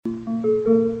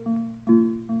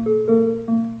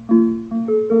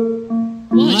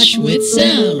with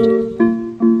Sound.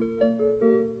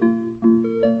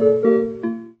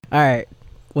 All right,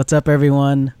 what's up,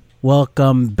 everyone?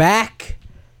 Welcome back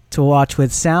to Watch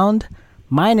with Sound.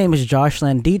 My name is Josh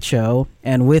Landicho,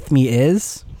 and with me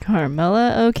is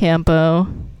Carmela Ocampo.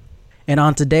 And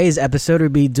on today's episode,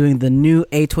 we'll be doing the new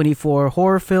A24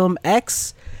 horror film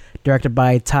X, directed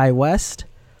by Ty West,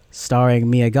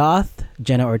 starring Mia Goth,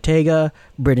 Jenna Ortega,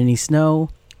 Brittany Snow,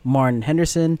 Martin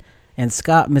Henderson, and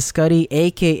Scott Mescudi,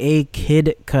 aka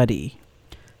Kid Cudi.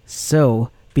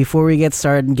 So, before we get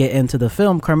started and get into the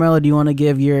film, Carmela, do you want to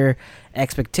give your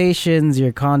expectations,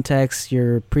 your context,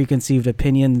 your preconceived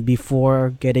opinion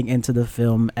before getting into the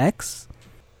film X?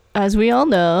 As we all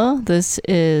know, this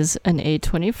is an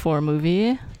A24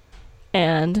 movie,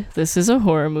 and this is a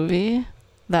horror movie.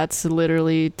 That's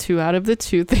literally 2 out of the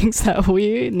 2 things that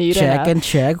we need and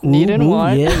check. Need and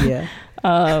want. Yeah.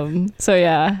 So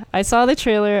yeah, I saw the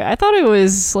trailer. I thought it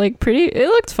was like it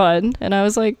looked fun, and I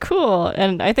was like, cool.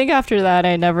 And I think after that,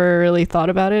 I never really thought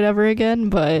about it ever again,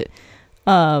 but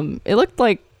it looked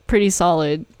like pretty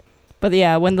solid. But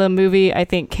yeah, when the movie, I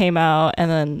think, came out,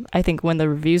 and then I think when the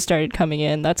reviews started coming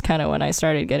in, that's kind of when I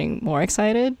started getting more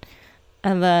excited.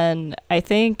 And then I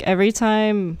think I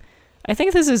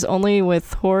think this is only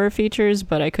with horror features,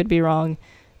 but I could be wrong.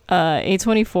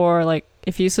 A24, like,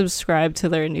 if you subscribe to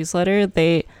their newsletter,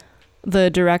 the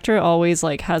director always,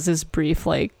 like, has this brief,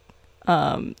 like,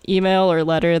 email or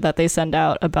letter that they send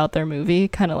out about their movie,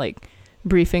 kind of, like,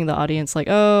 briefing the audience, like,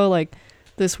 oh, like,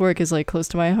 this work is like close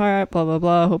to my heart, blah blah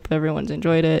blah, hope everyone's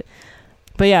enjoyed it.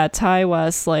 But yeah, Ty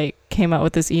West like came out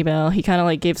with this email. He kind of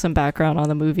like gave some background on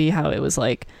the movie, how it was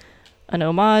like an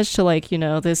homage to like, you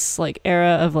know, this like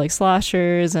era of like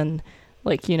slashers, and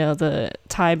like, you know, the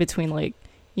tie between like,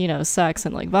 you know, sex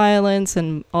and like violence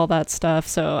and all that stuff.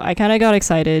 So I kind of got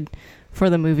excited for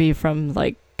the movie from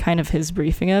like kind of his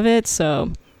briefing of it.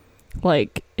 So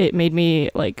like it made me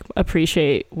like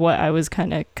appreciate what I was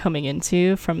kind of coming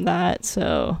into from that.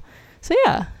 So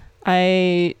yeah,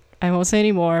 I won't say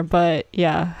any more, but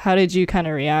yeah, how did you kind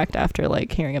of react after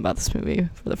like hearing about this movie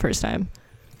for the first time?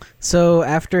 So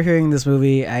after hearing this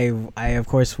movie, I of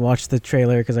course watched the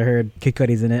trailer because I heard Kid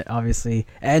Cudi's in it, obviously,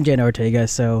 and Jenna Ortega.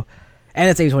 So, and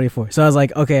it's A24. So I was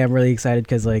like, okay, I'm really excited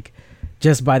because like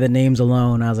just by the names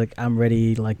alone, I was like, I'm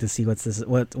ready like to see what's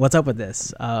up with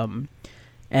this.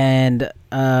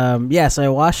 Yeah, so I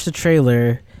watched the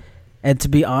trailer, and to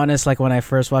be honest, like when I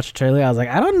first watched the trailer, I was like,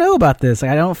 I don't know about this.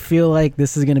 Like, I don't feel like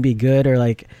this is gonna be good or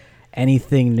like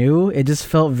anything new. It just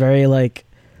felt very like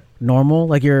normal,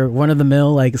 like you're one of the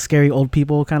mill like scary old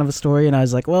people kind of a story. And I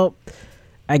was like, well,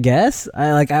 I guess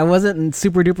I wasn't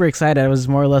super duper excited. I was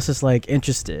more or less just like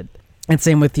interested. And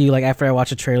same with you. Like after I watched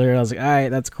the trailer, I was like, all right,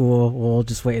 that's cool. We'll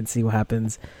just wait and see what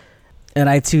happens. And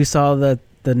I too saw the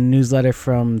newsletter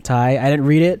from Ty. I didn't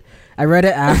read it. I read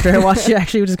it after I watched it,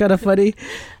 actually, which is kind of funny.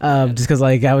 Just because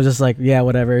like I was just like, yeah,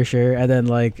 whatever, sure. And then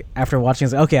like after watching, I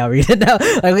was like, okay, I'll read it now.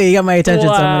 Like, okay, you got my attention,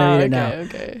 so I'm gonna read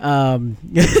it now.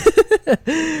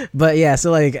 Okay. But yeah, so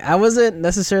like I wasn't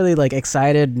necessarily like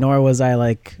excited, nor was I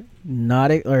like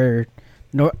I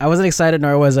wasn't excited,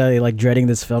 nor was I like dreading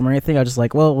this film or anything. I was just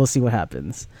like, well, we'll see what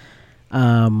happens.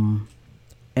 And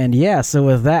yeah, so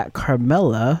with that,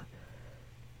 Carmela,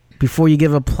 before you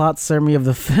give a plot summary of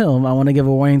the film, I want to give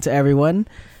a warning to everyone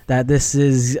that this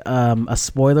is a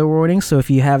spoiler warning. So if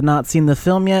you have not seen the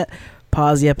film yet,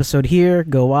 pause the episode here,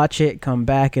 go watch it, come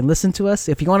back and listen to us.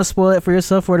 If you want to spoil it for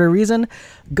yourself for whatever reason,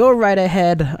 go right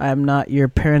ahead. I'm not your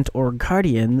parent or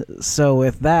guardian. So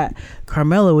with that,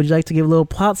 Carmela, would you like to give a little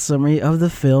plot summary of the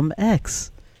film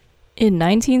X? In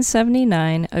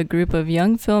 1979, a group of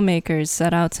young filmmakers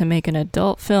set out to make an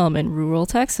adult film in rural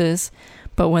Texas.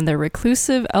 But when their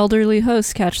reclusive elderly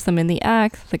hosts catch them in the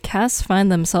act, the cast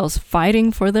find themselves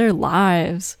fighting for their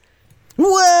lives.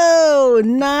 Whoa!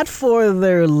 Not for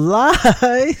their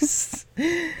lives!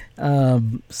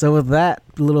 So with that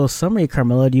little summary,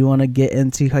 Carmela, do you want to get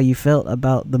into how you felt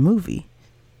about the movie?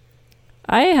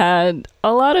 I had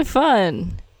a lot of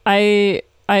fun. I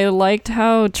liked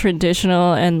how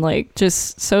traditional and like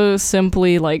just so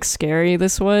simply like scary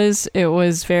this was. It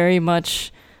was very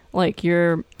much like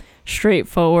your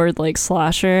straightforward like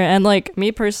slasher, and like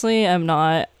me personally, I'm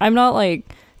not like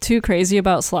too crazy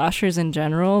about slashers in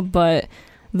general, but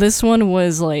this one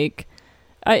was like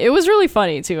it was really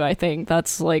funny too. I think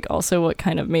that's like also what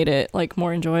kind of made it like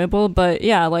more enjoyable. But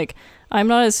yeah, like I'm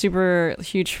not a super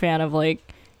huge fan of like,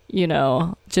 you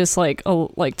know, just like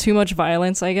too much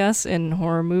violence, I guess, in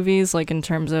horror movies, like in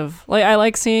terms of like I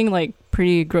like seeing like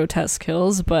pretty grotesque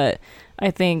kills, but I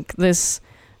think this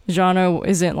genre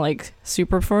isn't like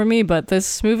super for me, but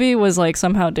this movie was like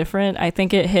somehow different. I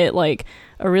think it hit like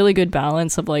a really good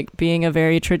balance of like being a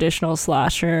very traditional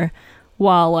slasher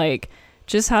while like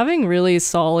just having really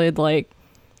solid like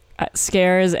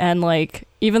scares, and like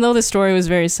even though the story was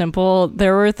very simple,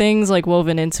 there were things like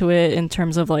woven into it in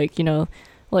terms of like, you know,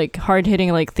 like hard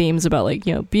hitting like themes about like,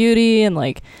 you know, beauty and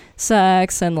like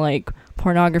sex and like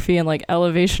pornography and like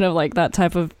elevation of like that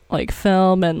type of like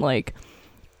film. And like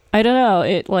I don't know,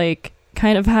 it like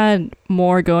kind of had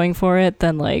more going for it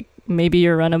than like maybe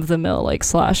your run of the mill like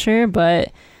slasher,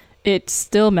 but it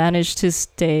still managed to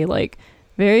stay like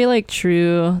very like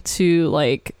true to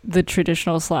like the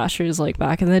traditional slashers like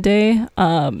back in the day,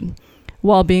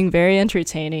 while being very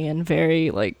entertaining and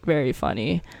very like very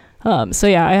funny. So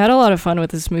yeah, I had a lot of fun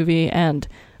with this movie, and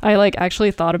I like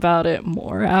actually thought about it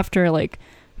more after like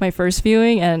my first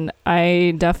viewing, and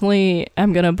I definitely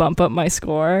am gonna bump up my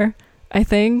score, I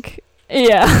think.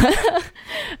 Yeah.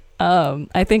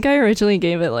 I think I originally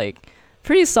gave it like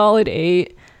pretty solid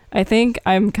 8. I think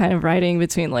I'm kind of riding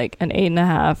between like an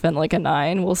 8.5 and like a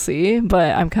 9. We'll see.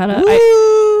 But I'm kind of,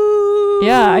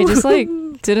 I just like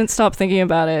didn't stop thinking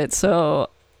about it. So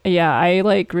yeah, I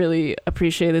like really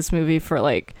appreciate this movie for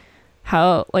like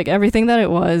how like everything that it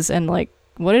was and like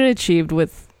what it achieved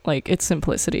with like its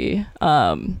simplicity.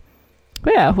 But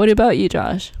yeah, what about you,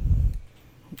 Josh?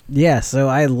 Yeah, so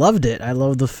I loved it. I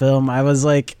loved the film. I was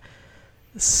like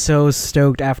so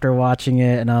stoked after watching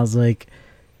it, and I was like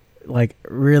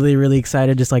really really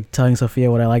excited, just like telling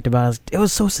Sophia what I liked about it. It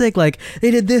was so sick, like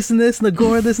they did this and this and the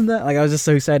gore this and that. Like I was just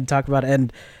so excited to talk about it.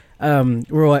 And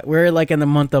we're like in the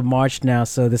month of March now,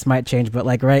 so this might change, but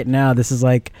like right now this is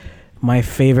like my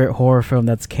favorite horror film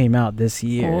that's came out this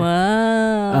year.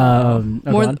 Wow.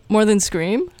 More than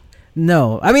Scream?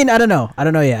 No, I mean I don't know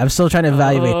yet. I'm still trying to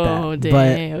evaluate that. Oh, dang.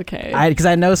 But okay. Because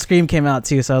I know Scream came out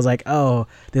too, so I was like, oh,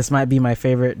 this might be my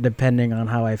favorite depending on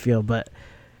how I feel. But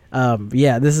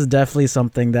yeah, this is definitely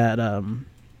something that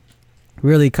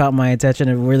really caught my attention.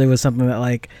 It really was something that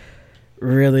like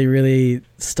really really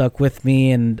stuck with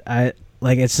me, and I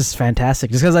like it's just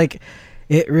fantastic. Just because like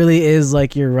it really is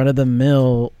like your run of the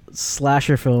mill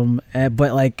slasher film,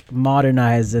 but like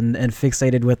modernized and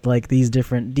fixated with like these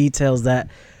different details that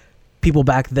people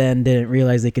back then didn't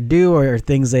realize they could do, or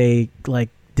things they like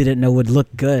didn't know would look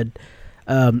good.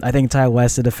 I think Ty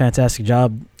West did a fantastic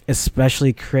job,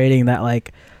 especially creating that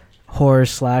like horror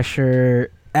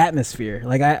slasher atmosphere.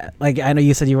 I know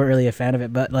you said you weren't really a fan of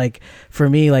it, but like for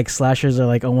me, like slashers are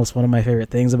like almost one of my favorite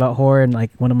things about horror, and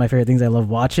like one of my favorite things I love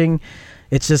watching.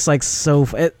 It's just like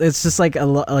it's just like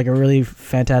like a really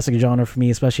fantastic genre for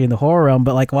me, especially in the horror realm.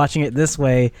 But like watching it this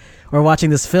way, or watching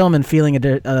this film and feeling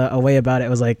a way about it,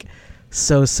 was like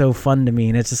so fun to me.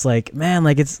 And it's just like, man,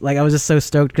 like it's like I was just so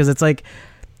stoked because it's like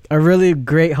a really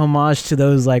great homage to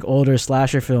those like older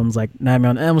slasher films like Nightmare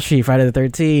on Elm Street, Friday the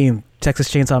 13th, Texas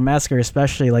Chainsaw Massacre,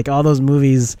 especially. Like all those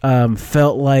movies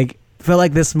felt like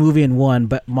this movie in one,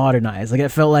 but modernized. Like it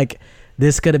felt like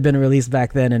this could have been released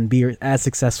back then and be as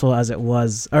successful as it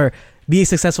was, or be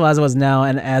successful as it was now,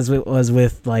 and as it was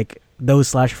with like those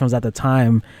slasher films at the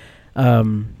time.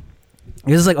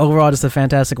 It was like overall just a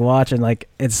fantastic watch, and like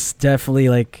it's definitely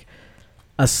like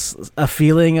a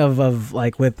feeling of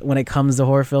like with when it comes to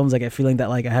horror films, like a feeling that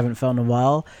like I haven't felt in a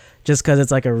while, just because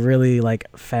it's like a really like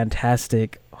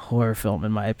fantastic horror film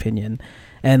in my opinion.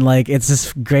 And like it's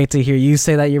just great to hear you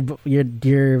say that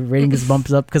your rating is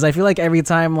bumped up, because I feel like every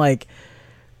time like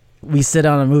we sit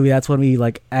on a movie, that's when we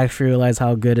like actually realize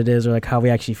how good it is, or like how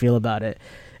we actually feel about it.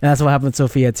 And that's what happened with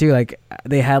Sophia too. Like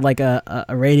they had like a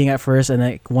rating at first, and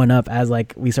it went up as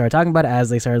like we started talking about it, as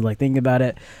they started like thinking about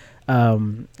it.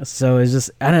 So it's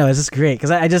just, I don't know, it's just great because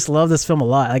I just love this film a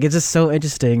lot. Like it's just so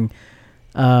interesting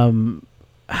how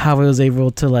it was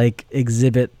able to like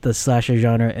exhibit the slasher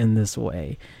genre in this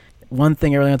way. One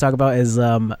thing I really want to talk about is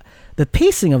the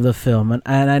pacing of the film,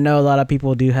 and I know a lot of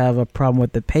people do have a problem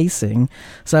with the pacing,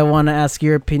 so I want to ask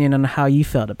your opinion on how you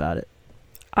felt about it.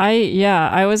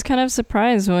 I was kind of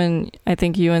surprised when I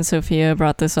think you and Sophia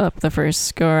brought this up the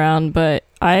first go around, but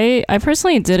I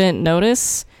personally didn't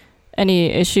notice any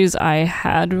issues I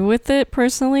had with it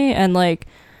personally, and like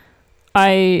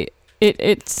it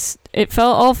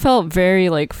felt very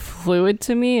like fluid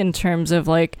to me in terms of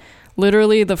like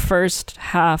literally the first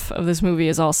half of this movie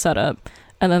is all set up,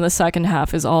 and then the second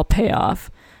half is all payoff.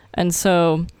 And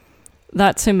so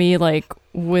that to me, like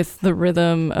with the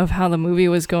rhythm of how the movie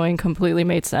was going, completely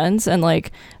made sense. And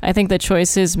like I think the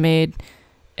choices made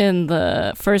in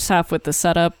the first half with the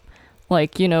setup,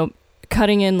 like, you know,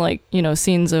 cutting in like, you know,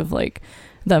 scenes of like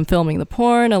them filming the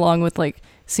porn along with like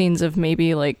scenes of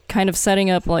maybe like kind of setting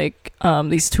up like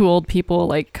these two old people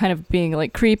like kind of being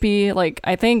like creepy. Like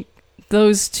I think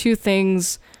those two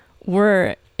things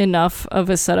were enough of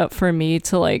a setup for me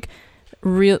to like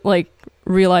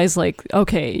realize like,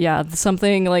 okay, yeah,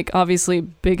 something like obviously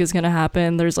big is gonna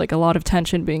happen. There's like a lot of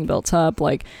tension being built up,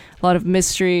 like a lot of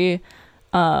mystery.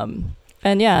 And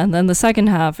yeah, and then the second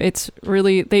half,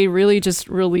 they really just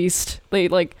released, they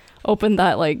like opened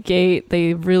that like gate,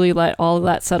 they really let all of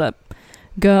that setup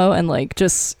go and like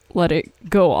just let it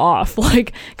go off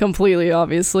like completely,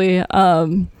 obviously.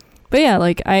 But yeah,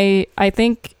 like I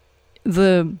think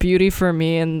the beauty for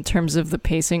me in terms of the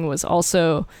pacing was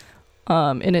also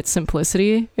in its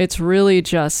simplicity. It's really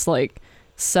just like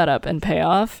setup and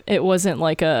payoff. It wasn't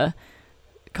like a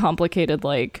complicated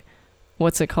like,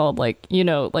 what's it called, like, you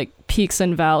know, like peaks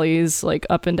and valleys, like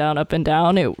up and down, up and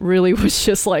down. It really was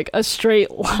just like a straight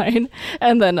line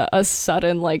and then a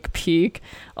sudden like peak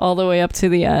all the way up to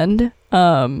the end.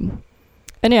 And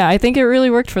yeah, I think it really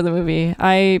worked for the movie.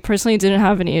 I personally didn't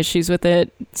have any issues with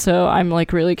it, so I'm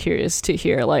like really curious to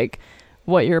hear like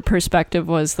what your perspective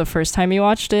was the first time you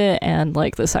watched it and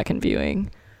like the second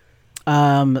viewing.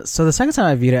 So the second time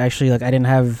I viewed it, actually, like I didn't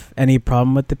have any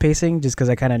problem with the pacing just because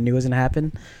I kind of knew it was gonna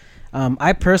happen.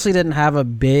 I personally didn't have a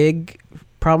big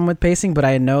problem with pacing, but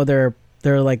I know there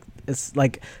are like, it's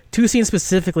like two scenes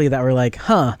specifically that were like,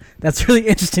 that's really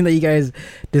interesting that you guys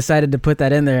decided to put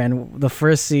that in there. And the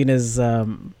first scene is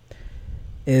the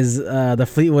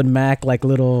Fleetwood Mac like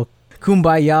little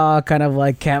kumbaya kind of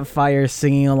like campfire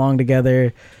singing along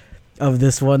together of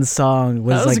this one song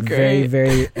was like great. very,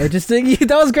 very interesting.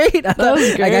 That was great. That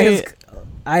was great.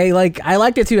 I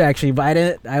liked it too, actually,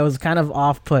 but I was kind of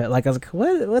off put. Like I was like,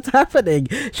 what's happening?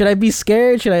 Should I be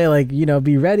scared? Should I like, you know,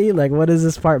 be ready? Like, what does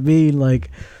this part mean?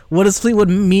 Like, what does Fleetwood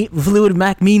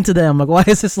Mac mean to them? Like, why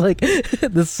is this like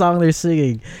this song they're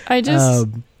singing? I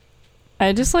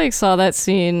just like saw that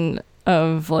scene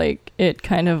of like it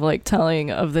kind of like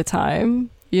telling of the time,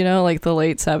 you know, like the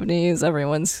late 70s,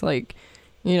 everyone's like,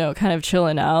 you know, kind of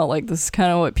chilling out. Like this is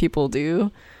kind of what people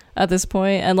do at this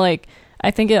point. And like, I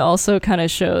think it also kind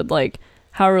of showed like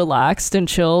how relaxed and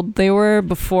chilled they were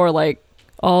before like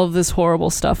all of this horrible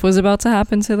stuff was about to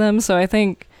happen to them. So I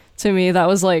think to me that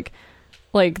was like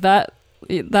that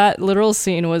literal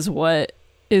scene was what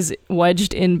is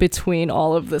wedged in between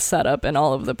all of the setup and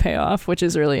all of the payoff, which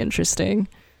is really interesting.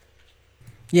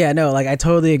 Yeah, no, like I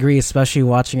totally agree, especially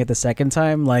watching it the second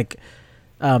time. Like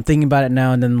thinking about it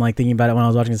now and then like thinking about it when I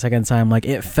was watching the second time, like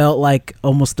it felt like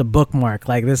almost a bookmark.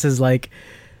 Like this is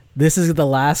the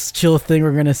last chill thing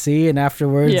we're gonna see, and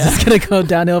afterwards it's gonna go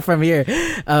downhill from here.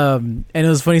 And it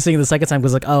was funny seeing it the second time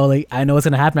because like, oh, like I know what's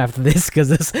gonna happen after this because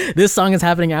this song is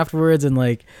happening afterwards. And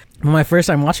like when my first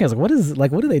time watching, I was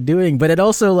like, what are they doing? But it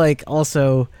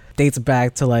also dates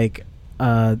back to like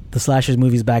the slashers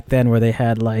movies back then where they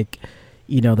had like,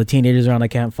 you know, the teenagers around a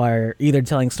campfire either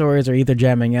telling stories or either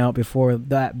jamming out before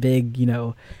that big, you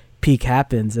know, peak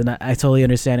happens. And I totally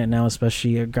understand it now,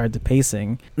 especially in regard to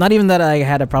pacing. Not even that I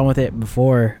had a problem with it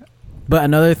before, but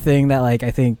another thing that like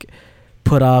I think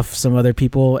put off some other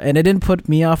people, and it didn't put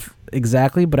me off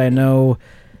exactly, but I know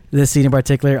this scene in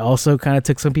particular also kind of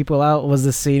took some people out, was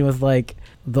the scene with like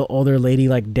the older lady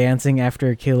like dancing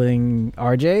after killing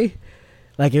RJ.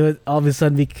 Like it was all of a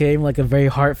sudden became like a very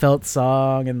heartfelt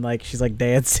song, and like she's like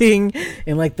dancing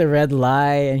in like the red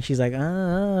light, and she's like,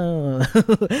 oh.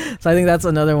 So I think that's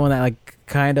another one that like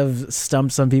kind of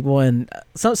stumped some people, and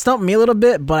stumped me a little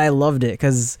bit, but I loved it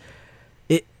because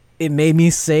it made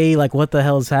me say like, what the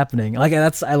hell is happening? Like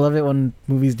I love it when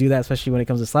movies do that, especially when it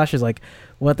comes to slashers. Like,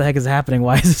 what the heck is happening?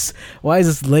 Why is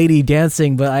this lady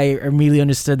dancing? But I immediately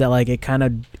understood that like it kind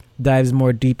of dives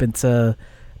more deep into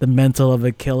the mental of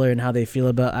a killer and how they feel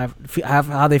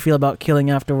about killing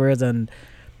afterwards, and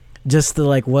just the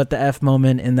like what the F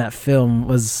moment in that film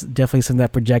was definitely something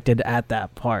that projected at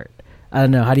that part. I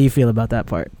don't know, how do you feel about that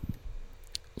part?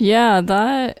 Yeah,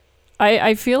 that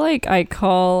I feel like I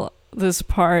call this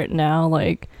part now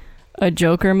like a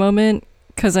Joker moment,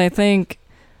 because I think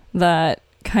that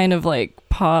kind of like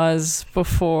pause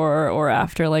before or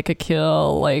after like a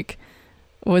kill like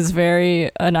was very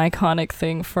an iconic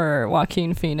thing for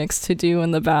Joaquin Phoenix to do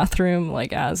in the bathroom,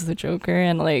 like as the Joker.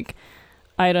 And like,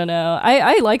 I don't know,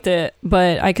 I liked it,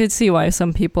 but I could see why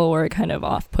some people were kind of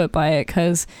off put by it,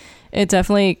 because it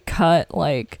definitely cut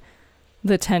like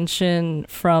the tension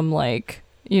from like,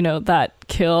 you know, that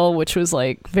kill, which was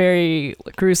like very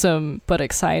gruesome but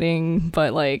exciting.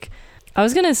 But like I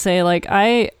was gonna say, like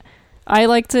I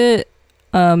liked it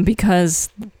because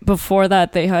before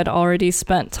that they had already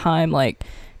spent time like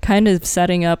kind of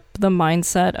setting up the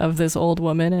mindset of this old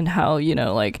woman and how, you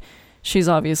know, like she's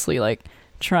obviously like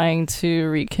trying to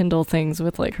rekindle things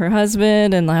with like her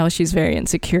husband, and how she's very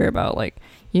insecure about like,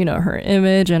 you know, her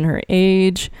image and her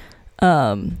age.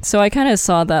 So I kind of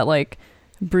saw that like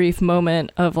brief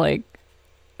moment of like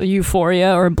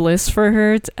euphoria or bliss for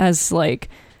her as like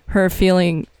her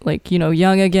feeling like, you know,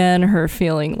 young again, her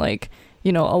feeling like,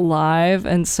 you know, alive.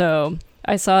 And so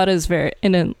I saw it as very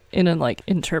in a like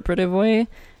interpretive way,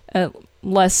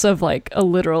 less of like a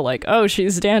literal like, oh,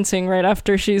 she's dancing right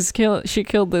after she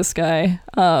killed this guy.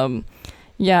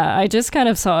 Yeah, I just kind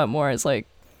of saw it more as like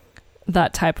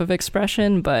that type of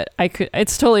expression, but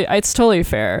it's totally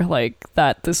fair like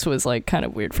that this was like kind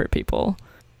of weird for people.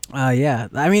 Yeah,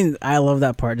 I mean, I love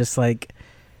that part. Just like,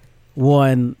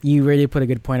 one, you really put a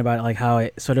good point about it, like how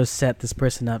it sort of set this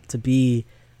person up to be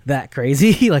that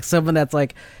crazy. Like someone that's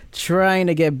like trying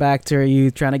to get back to her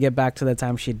youth, trying to get back to the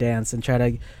time she danced and try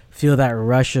to feel that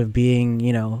rush of being,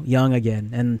 you know, young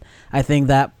again. And I think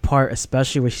that part,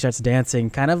 especially where she starts dancing,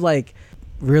 kind of like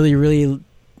really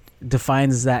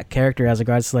defines that character as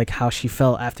regards to like how she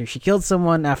felt after she killed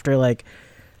someone, after like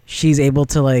she's able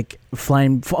to like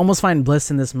almost find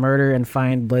bliss in this murder and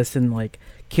find bliss in like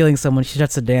killing someone. She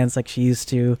starts to dance like she used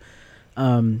to.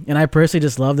 And I personally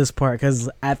just love this part because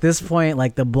at this point,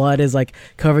 like the blood is like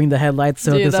covering the headlights,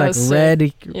 so this like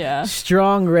red,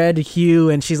 strong red hue,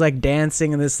 and she's like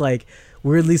dancing in this like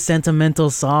weirdly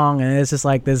sentimental song, and it's just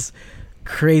like this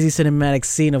crazy cinematic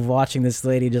scene of watching this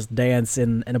lady just dance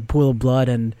in a pool of blood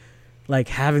and like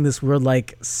having this weird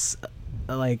like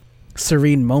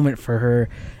serene moment for her,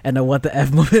 and a what the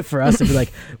F moment for us to be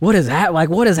like, what is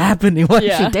happening? Why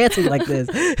is she dancing like this?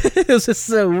 It was just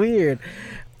so weird.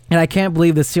 And I can't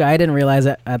believe this too. I didn't realize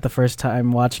it at the first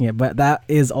time watching it, but that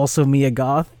is also Mia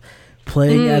Goth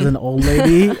playing as an old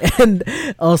lady, and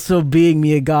also being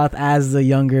Mia Goth as the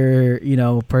younger, you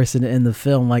know, person in the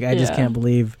film. Like, I just can't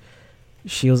believe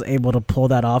she was able to pull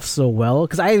that off so well.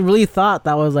 Because I really thought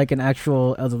that was like an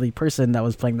actual elderly person that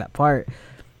was playing that part,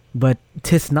 but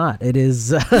 'tis not. It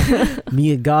is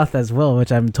Mia Goth as well,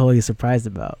 which I'm totally surprised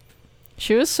about.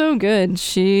 She was so good.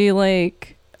 She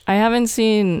like, I haven't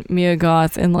seen Mia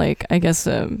Goth in like, I guess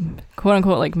a quote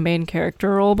unquote like main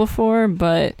character role before,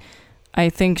 but I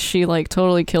think she like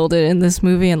totally killed it in this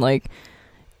movie, and like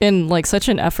in like such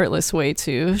an effortless way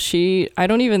too. I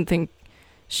don't even think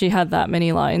she had that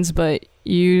many lines, but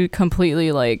you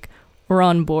completely like were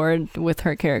on board with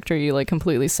her character. You like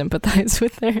completely sympathize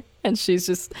with her, and she's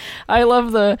just, I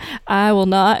love I will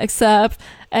not accept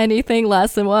anything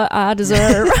less than what I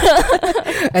deserve.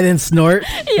 And then snort,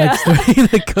 like snorting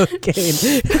the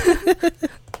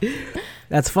cocaine.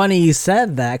 That's funny you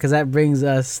said that, because that brings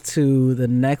us to the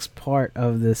next part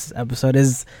of this episode,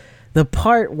 is the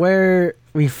part where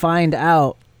we find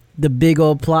out the big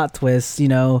old plot twist. You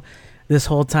know, this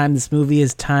whole time this movie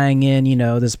is tying in, you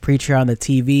know, this preacher on the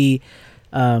TV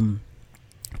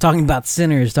talking about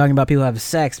sinners, talking about people who have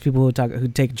sex, people who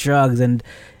take drugs and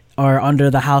are under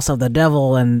the house of the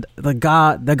devil, and the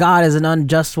God is an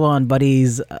unjust one, but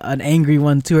he's an angry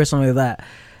one too, or something like that.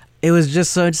 It was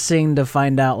just so interesting to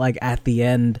find out, like, at the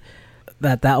end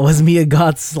that was Mia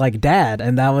Goth's like dad,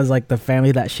 and that was like the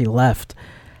family that she left.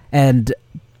 And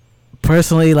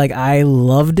personally, like, I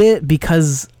loved it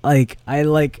because like I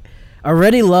like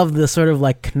already loved the sort of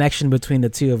like connection between the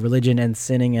two of religion and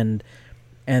sinning,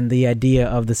 and the idea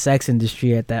of the sex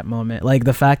industry at that moment. Like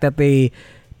the fact that they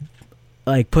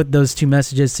like put those two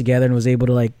messages together and was able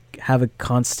to like have a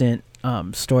constant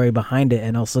story behind it,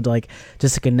 and also to like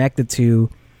just to connect the two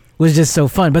was just so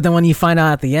fun. But then when you find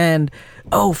out at the end,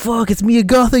 oh fuck, it's Mia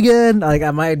Goth again, like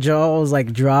my jaw was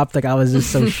like dropped. Like I was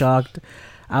just so shocked.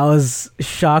 I was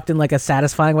shocked in like a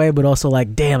satisfying way, but also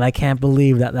like, damn, I can't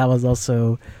believe that was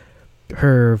also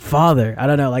her father. I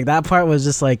don't know, like that part was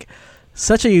just like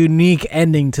such a unique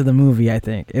ending to the movie. I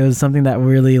think it was something that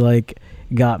really like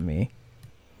got me.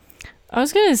 I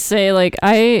was gonna say, like,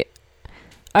 I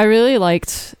really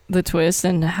liked the twist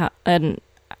and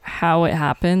how it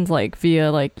happened, like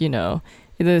via like, you know,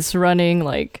 this running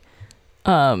like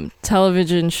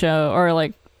television show or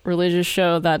like religious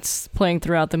show that's playing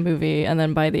throughout the movie, and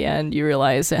then by the end you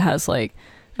realize it has like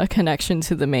a connection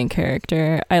to the main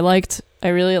character. I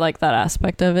really liked that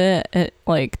aspect of it. It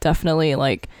like definitely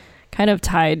like kind of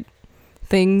tied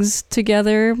things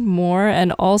together more,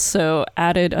 and also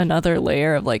added another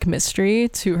layer of like mystery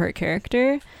to her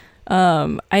character.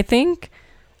 I think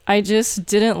I just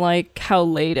didn't like how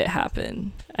late it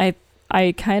happened.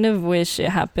 I kind of wish it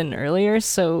happened earlier,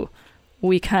 so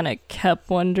we kind of kept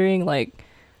wondering like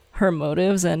her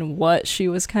motives and what she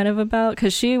was kind of about,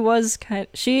 because she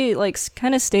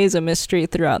kind of stays a mystery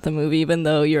throughout the movie, even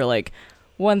though you're like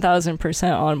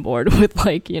 1000% on board with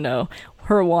like, you know,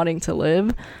 her wanting to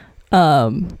live.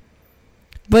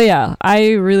 But yeah,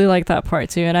 I really like that part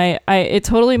too, and I it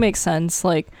totally makes sense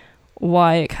like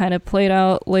why it kind of played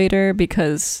out later,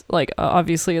 because like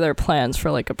obviously there are plans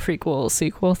for like a prequel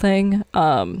sequel thing.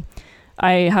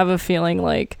 I have a feeling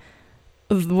like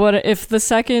what if the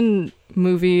second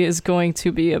movie is going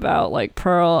to be about like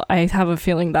Pearl, I have a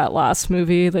feeling that last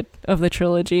movie of the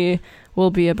trilogy will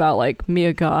be about like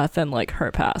Mia Goth and like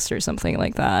her past or something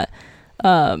like that.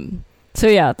 So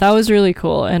yeah, that was really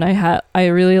cool, and I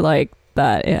really liked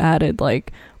that it added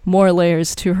like more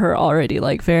layers to her already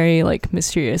like very like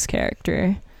mysterious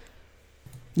character.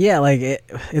 Yeah, like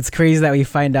it's crazy that we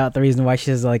find out the reason why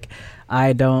she's like,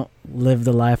 I don't live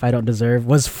the life I don't deserve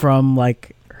was from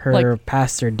like her like,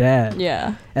 pastor dad.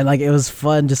 Yeah. And like it was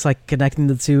fun just like connecting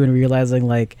the two and realizing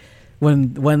like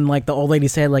when like the old lady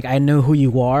said like, I know who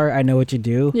you are, I know what you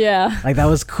do. Yeah. Like that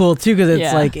was cool too, because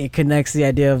it's like it connects the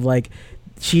idea of like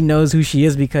she knows who she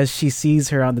is because she sees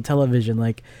her on the television.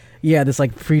 Like, yeah, this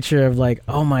like preacher of like,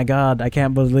 oh my God, I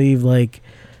can't believe like,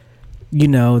 you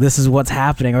know, this is what's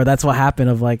happening, or that's what happened,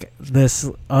 of like this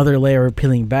other layer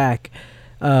peeling back.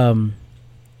 And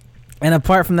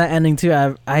apart from that ending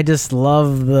too, I just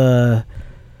love the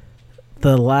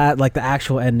like the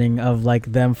actual ending of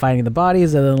like them finding the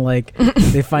bodies, and then like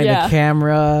they find the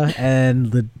camera,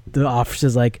 and the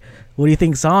officer's like, what do you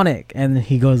think, Sonic? And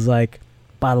he goes like,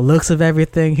 by the looks of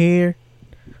everything here,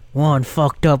 one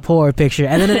fucked up horror picture.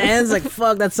 And then it ends like,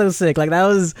 fuck, that's so sick. Like that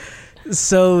was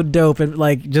so dope. And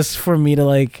like just for me to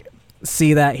like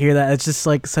see that, hear that, it's just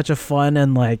like such a fun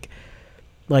and like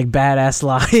badass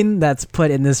line that's put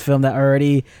in this film that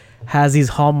already has these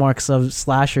hallmarks of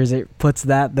slashers. It puts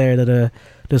that there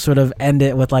to sort of end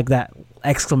it with like that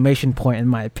exclamation point, in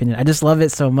my opinion. I just love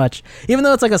it so much, even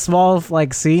though it's like a small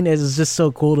like scene. It's just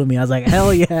so cool to me. I was like,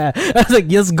 hell yeah. I was like,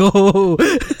 let's go.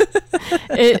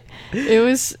 it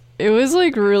was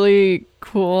like really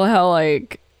cool how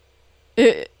like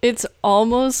it's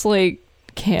almost like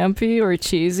campy or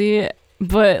cheesy,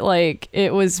 but like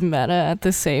it was meta at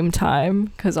the same time,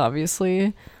 because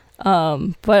obviously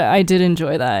but I did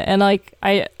enjoy that, and like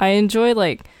I enjoy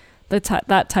like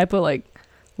that type of like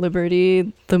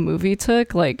liberty the movie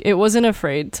took. Like it wasn't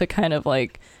afraid to kind of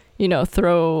like, you know,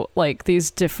 throw like these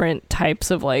different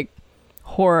types of like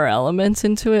horror elements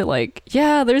into it. Like,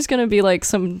 yeah, there's gonna be like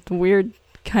some weird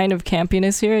kind of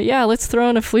campiness here. Yeah, let's throw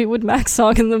in a Fleetwood Mac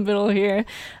song in the middle here.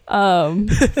 And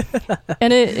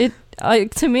it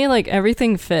to me, like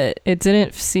everything fit. It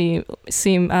didn't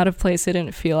seem out of place. It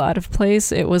didn't feel out of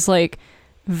place. It was like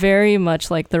very much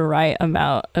like the right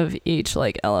amount of each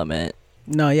like element.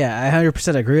 No, yeah, I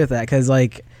 100% agree with that, because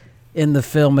like in the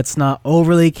film it's not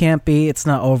overly campy, it's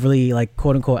not overly like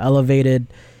quote unquote elevated.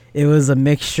 It was a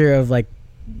mixture of like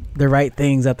the right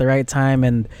things at the right time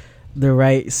and the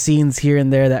right scenes here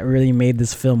and there that really made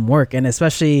this film work. And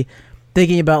especially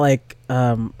thinking about like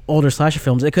older slasher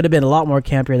films, it could have been a lot more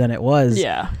campier than it was.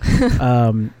 Yeah.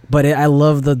 But I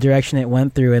love the direction it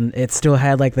went through, and it still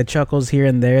had like the chuckles here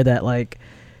and there that like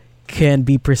can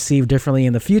be perceived differently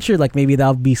in the future. Like maybe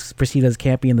that'll be perceived as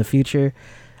campy in the future.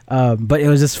 But it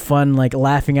was just fun like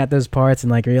laughing at those parts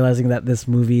and like realizing that this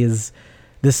movie is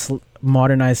this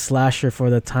modernized slasher for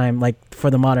the time, like for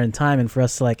the modern time, and for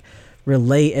us to like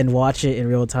relate and watch it in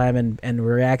real time and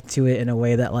react to it in a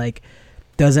way that like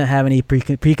doesn't have any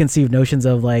preconceived notions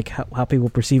of like how people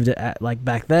perceived it at like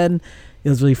back then. It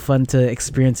was really fun to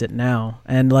experience it now.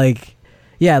 And like,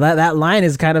 yeah, that line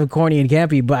is kind of corny and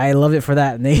campy, but I love it for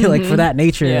that like for that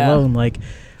nature alone. Like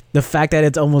the fact that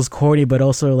it's almost corny but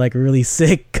also like really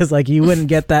sick, because like you wouldn't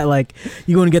get that with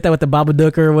the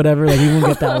Babadook or whatever. Like you wouldn't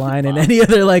get that line in any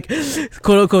other like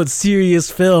quote unquote serious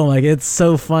film. Like it's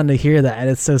so fun to hear that, and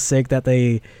it's so sick that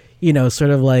they, you know, sort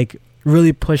of like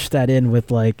really push that in with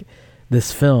like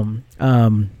this film.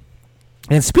 And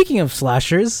speaking of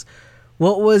slashers,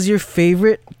 what was your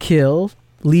favorite kill,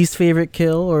 least favorite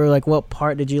kill, or like what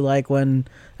part did you like when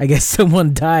I guess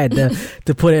someone died,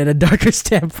 to put it in a darker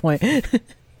standpoint?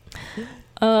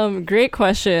 Great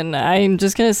question. I'm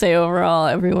just gonna say overall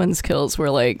everyone's kills were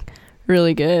like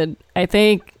really good. I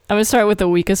think I'm gonna start with the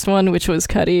weakest one, which was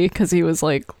Cuddy, because he was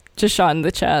like just shot in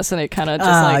the chest, and it kind of just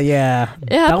like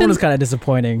that one was kind of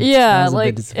disappointing. Yeah,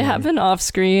 like it happened off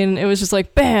screen. It was just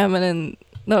like bam, and then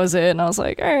that was it. And I was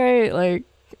like, all right, like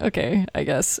okay, I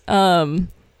guess.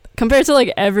 Compared to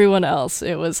like everyone else,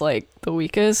 it was like the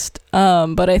weakest.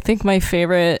 But I think my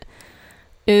favorite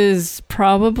is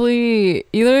probably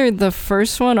either the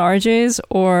first one, RJ's,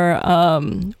 or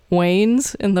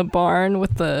Wayne's in the barn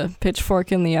with the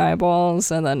pitchfork in the eyeballs,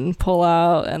 and then pull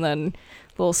out, and then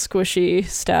little squishy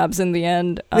stabs in the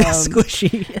end.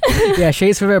 Squishy. Yeah,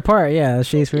 Shay's favorite part. Yeah,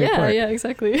 Shay's favorite part. Yeah,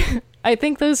 exactly. I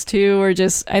think those two were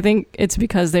just, I think it's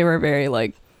because they were very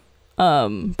like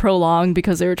prolonged,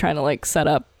 because they were trying to like set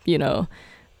up, you know,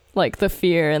 like the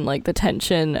fear and like the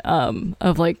tension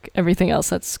of like everything else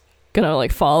that's gonna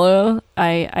like follow.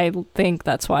 I think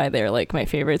that's why they're like my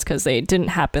favorites, because they didn't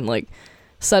happen like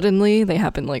suddenly, they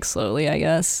happened like slowly, I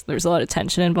guess. There's a lot of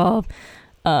tension involved.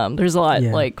 There's a lot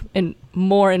like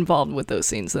more involved with those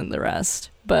scenes than the rest.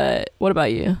 But what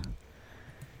about you?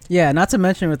 Yeah, not to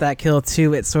mention with that kill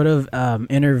too, it's sort of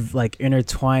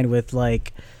intertwined with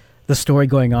like the story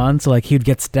going on. So like he'd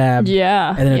get stabbed,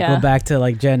 and then it'd go back to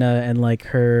like Jenna and like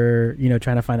her, you know,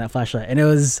 trying to find that flashlight, and it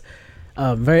was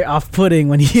very off-putting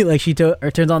when he like she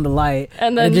turns on the light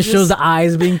and then it just shows the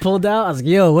eyes being pulled out. I was like,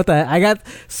 yo, what the? I got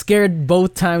scared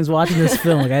both times watching this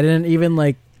film. Like I didn't even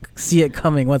like see it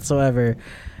coming whatsoever.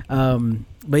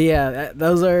 But yeah,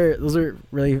 those are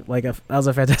really like that was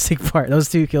a fantastic part. Those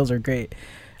two kills are great.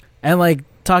 And like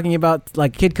talking about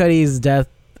like Kid Cudi's death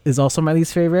is also my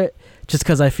least favorite, just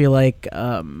because I feel like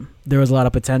there was a lot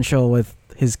of potential with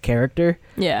his character.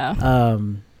 Yeah.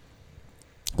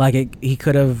 Like he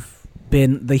could have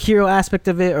been the hero aspect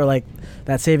of it, or like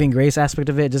that saving grace aspect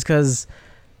of it. Just because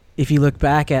if you look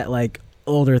back at like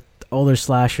older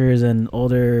slashers and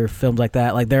older films like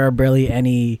that, like there are barely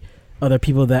any other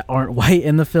people that aren't white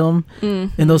in the film,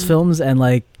 in those films, and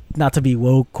like. Not to be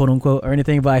woke, quote unquote, or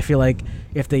anything, but I feel like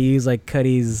if they use like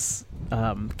Cudi's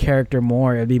character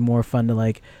more, it'd be more fun to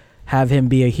like have him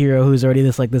be a hero who's already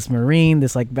this Marine,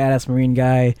 this like badass Marine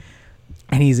guy,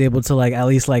 and he's able to like at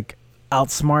least like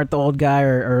outsmart the old guy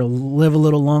or live a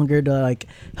little longer to like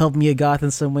help Mia Goth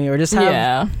in some way, or just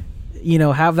have you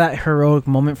know, have that heroic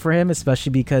moment for him, especially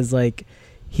because like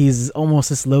he's almost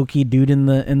this low-key dude in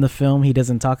the film. He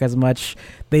doesn't talk as much.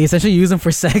 They essentially use him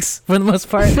for sex for the most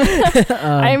part.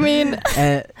 I mean...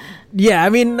 yeah, I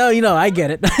mean, no, you know, I get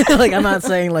it. Like, I'm not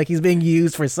saying, like, he's being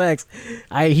used for sex.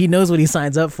 He knows what he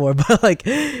signs up for, but, like,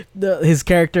 his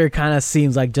character kind of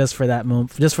seems like just for that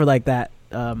moment, just for, like, that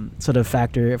sort of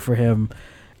factor for him.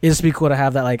 It'd just be cool to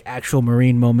have that, like, actual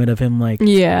Marine moment of him, like,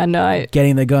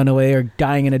 getting the gun away or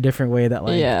dying in a different way that,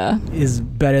 like, is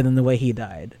better than the way he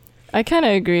died. I kind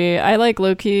of agree. I like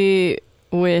low-key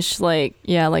wish, like,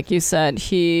 like you said,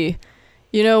 he,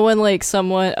 you know, when like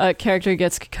a character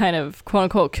gets kind of quote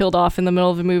unquote killed off in the middle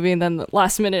of the movie, and then the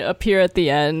last minute appear at the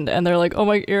end, and they're like,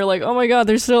 you're like, oh my god,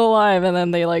 they're still alive, and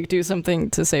then they like do something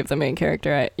to save the main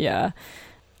character.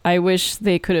 I wish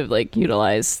they could have like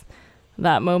utilized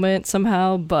that moment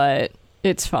somehow, but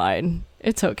it's fine.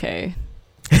 It's okay.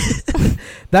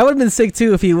 That would have been sick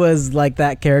too if he was like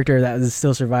that character that was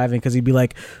still surviving, because he'd be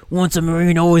like, once a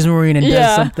Marine, always a Marine, and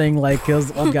does something like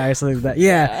kills the old guy or something like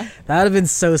that. That would have been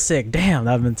so sick. Damn,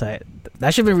 that would have been tight.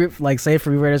 That should have been like saved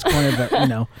for Rewriter's Corner, but you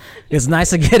know, it's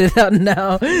nice to get it out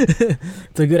now.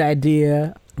 It's a good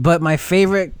idea. But my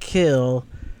favorite kill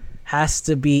has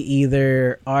to be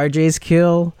either RJ's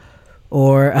kill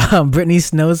or Brittany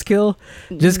Snow's kill,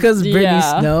 just because Brittany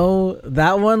Snow,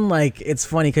 that one, like, it's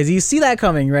funny because you see that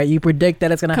coming, right? You predict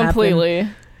that it's gonna completely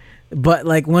happen, but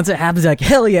like once it happens, you're like,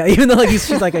 hell yeah, even though like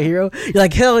she's like a hero, you're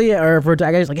like, hell yeah, or a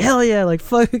protagonist, like, hell yeah, like,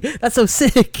 fuck, that's so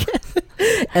sick.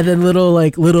 And then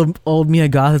little old Mia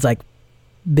Goth is like,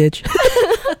 bitch.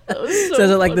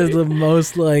 Says it like the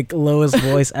most like lowest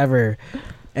voice ever.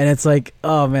 And it's like,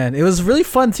 oh man, it was really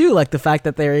fun too. Like the fact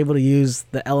that they're able to use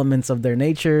the elements of their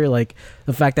nature, like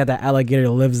the fact that that alligator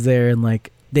lives there, and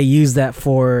like they use that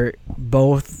for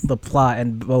both the plot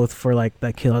and both for like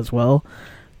that kill as well.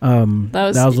 That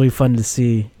was really fun to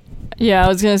see. Yeah, I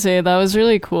was gonna say that was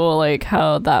really cool, like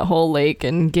how that whole lake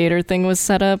and gator thing was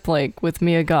set up, like with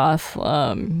Mia Goth,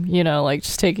 you know, like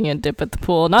just taking a dip at the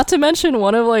pool. Not to mention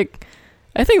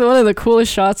I think one of the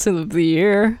coolest shots of the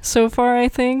year so far, I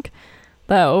think.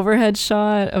 That overhead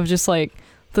shot of just like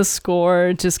the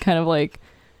score just kind of like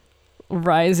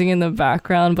rising in the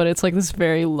background, but it's like this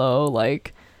very low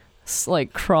like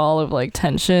crawl of like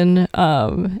tension,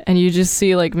 and you just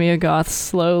see like Mia Goth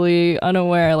slowly,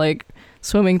 unaware, like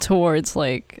swimming towards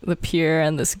like the pier,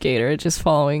 and this gator just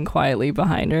following quietly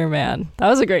behind her. Man, that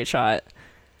was a great shot.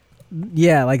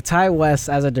 Yeah, like Ty West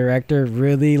as a director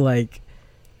really like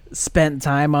spent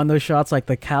time on those shots, like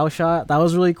the cow shot. That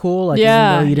was really cool. Like, even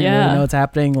though you didn't really know what's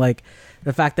happening, like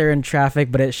the fact they're in traffic,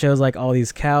 but it shows like all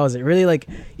these cows. It really like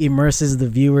immerses the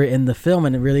viewer in the film,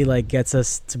 and it really like gets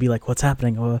us to be like, what's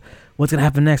happening? Or what's gonna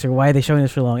happen next? Or why are they showing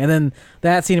this for long? And then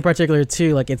that scene in particular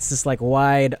too, like it's just like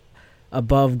wide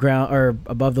above ground or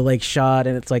above the lake shot,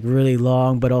 and it's like really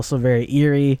long, but also very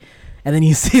eerie. And then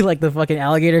you see like the fucking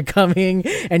alligator coming,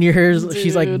 and you hear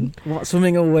she's like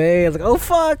swimming away. I was like, oh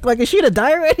fuck, like is she gonna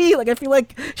die already? Like I feel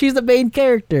like she's the main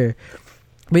character.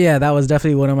 But yeah, that was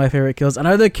definitely one of my favorite kills.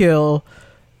 Another kill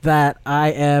that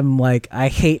I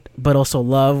hate but also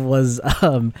love was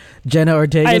Jenna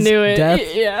Ortega's I knew it.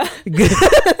 death. Yeah.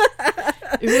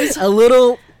 It was a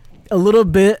little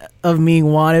bit of me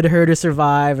wanted her to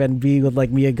survive and be with like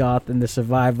Mia Goth in the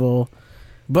survival.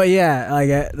 But yeah,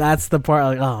 like that's the part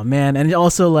like, oh man. And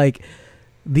also like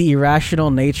the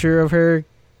irrational nature of her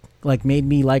like made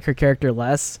me like her character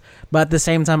less. But at the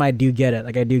same time I do get it.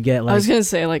 Like I do get like I was gonna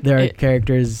say like there are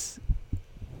characters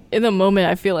in the moment.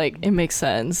 I feel like it makes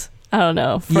sense. I don't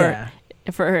know for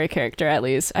her character at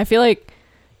least. I feel like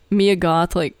Mia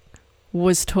Goth like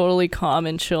was totally calm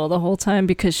and chill the whole time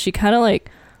because she kind of like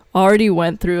already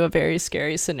went through a very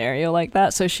scary scenario like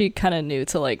that, so she kind of knew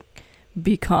to like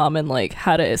be calm and like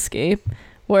how to escape.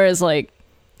 Whereas like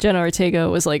Jenna Ortega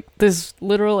was like this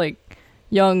literal like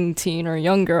young teen or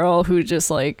young girl who just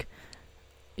like,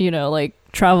 you know, like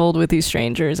traveled with these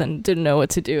strangers and didn't know what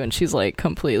to do, and she's like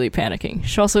completely panicking.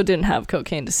 She also didn't have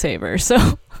cocaine to save her,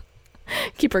 so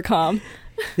keep her calm.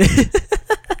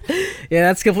 Yeah,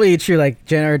 that's completely true. Like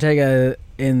Jenna Ortega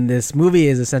in this movie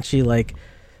is essentially like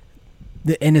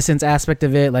the innocence aspect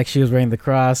of it. Like she was wearing the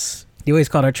cross. He always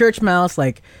called her church mouse.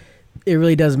 Like it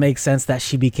really does make sense that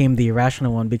she became the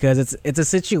irrational one, because it's a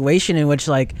situation in which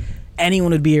like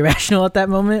anyone would be irrational at that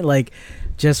moment. Like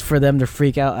just for them to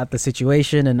freak out at the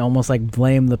situation and almost like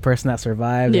blame the person that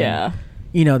survived. Yeah. And,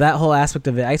 you know, that whole aspect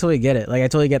of it, I totally get it. Like I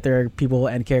totally get there are people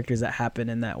and characters that happen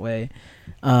in that way.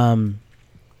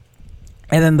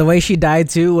 And then the way she died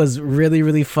too was really,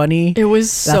 really funny. It was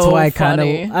so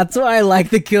funny. That's why I like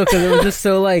the kill, because it was just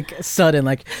so like sudden.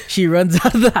 Like she runs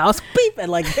out of the house, beep, and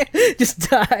like just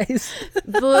dies.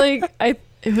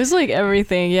 It was like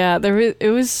everything. Yeah, it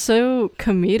was so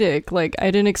comedic. Like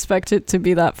I didn't expect it to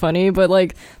be that funny, but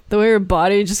like the way her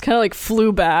body just kind of like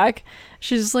flew back.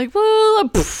 She's just like,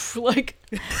 poof, like.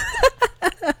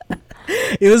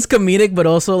 It was comedic, but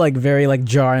also like very like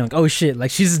jarring. Like, oh shit,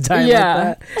 like she's dying like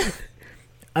that.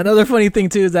 Another funny thing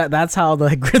too is that's how the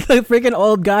freaking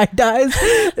old guy dies.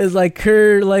 Is like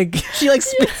her like she like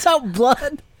spits out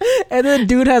blood, and then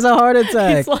dude has a heart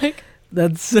attack. It's like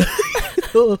that's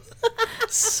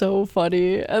so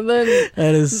funny. And then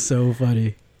that is so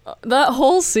funny. That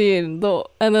whole scene though,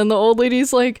 and then the old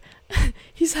lady's like,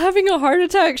 he's having a heart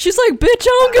attack. She's like, bitch,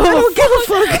 I don't give a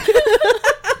fuck.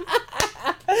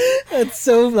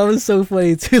 That was so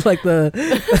funny too. Like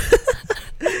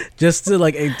just to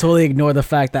like totally ignore the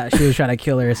fact that she was trying to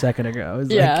kill her a second ago. It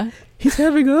was like, he's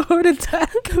having a heart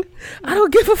attack. I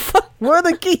don't give a fuck. Where are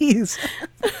the keys?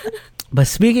 But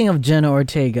speaking of Jenna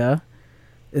Ortega,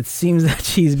 it seems that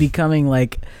she's becoming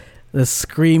like the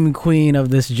scream queen of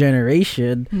this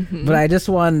generation. Mm-hmm. But I just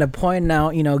wanted to point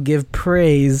out, you know, give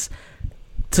praise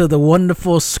to the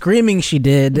wonderful screaming she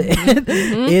did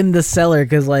in the cellar,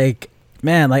 because like,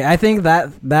 man, like I think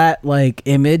that like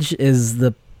image is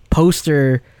the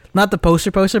poster, not the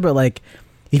poster, but like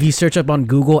if you search up on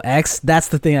Google X, that's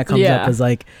the thing that comes up, is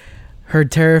like her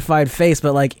terrified face.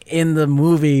 But like in the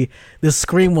movie, the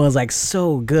scream was like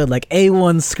so good, like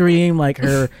A1 scream, like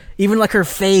her even like her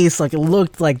face, like it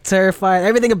looked like terrified.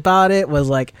 Everything about it was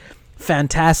like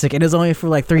fantastic. It was only for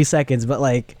like 3 seconds, but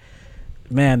like,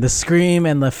 man, the scream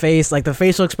and the face, like the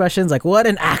facial expressions, like what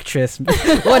an actress.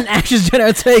 What an actress Jenna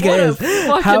Ortega is.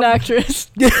 Fucking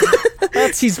actress.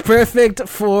 She's perfect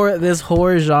for this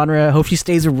horror genre. I hope she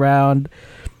stays around.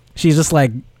 She's just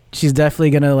like, she's definitely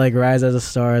gonna like rise as a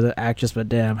star as an actress. But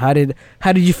damn, how did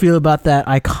you feel about that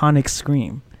iconic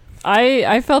scream?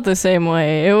 I felt the same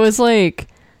way. It was like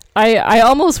I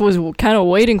almost was kind of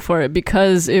waiting for it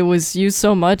because it was used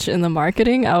so much in the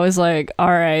marketing. I was like, all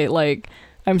right, like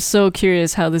I'm so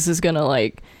curious how this is gonna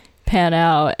like pan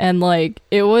out, and like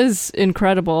it was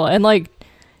incredible. And like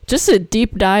just a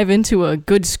deep dive into a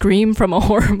good scream from a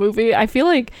horror movie. I feel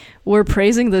like we're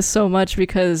praising this so much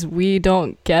because we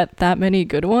don't get that many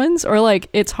good ones, or like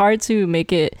it's hard to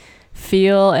make it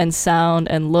feel and sound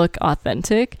and look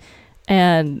authentic.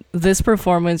 And this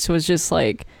performance was just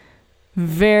like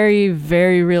very,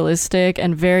 very realistic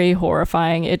and very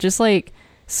horrifying. It just like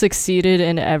succeeded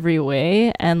in every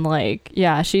way. And like,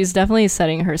 yeah, she's definitely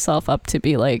setting herself up to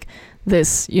be like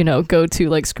this, you know, go-to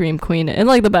like scream queen in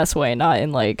like the best way, not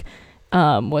in like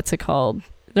what's it called,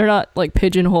 they're not like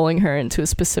pigeonholing her into a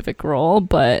specific role.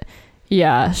 But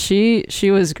yeah, she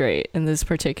was great in this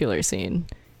particular scene.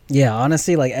 Yeah,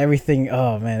 honestly, like everything,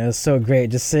 oh man, it was so great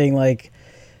just seeing like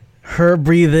her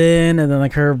breathe in and then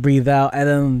like her breathe out, and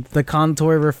then the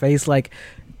contour of her face like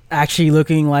actually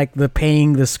looking like the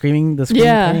screaming painting.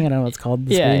 I don't know what it's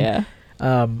called.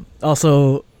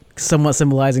 Also somewhat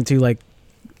symbolizing too like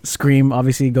Scream,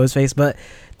 obviously Ghostface, but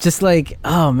just like,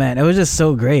 oh man, it was just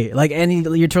so great. Like, and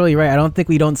you're totally right. I don't think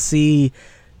we don't see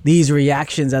these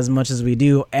reactions as much as we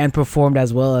do, and performed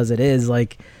as well as it is.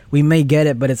 Like, we may get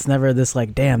it, but it's never this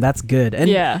like, damn, that's good.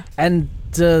 And and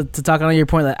to talk on your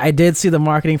point, that I did see the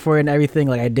marketing for it and everything.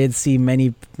 Like, I did see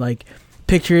many like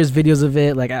pictures, videos of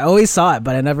it. Like, I always saw it,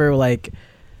 but I never like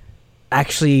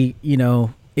actually, you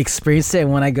know, experienced it.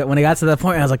 And when I got to that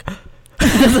point, I was like,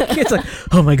 it's like,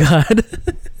 oh my god,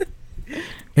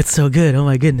 it's so good. Oh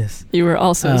my goodness. You were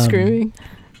also screaming.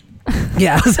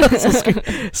 Yeah, I was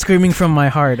also screaming from my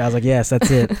heart. I was like, yes, that's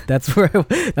it. That's where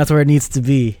it needs to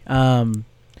be.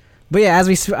 But yeah, as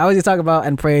we always talk about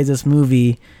and praise this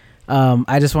movie,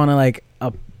 I just want to like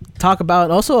talk about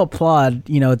and also applaud,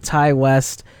 you know, Ty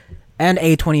West and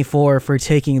A24 for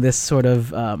taking this sort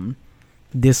of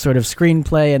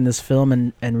screenplay and this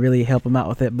film and really help them out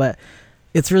with it. But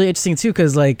it's really interesting too,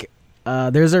 because like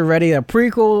there's already a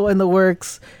prequel in the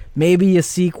works, maybe a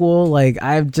sequel. Like,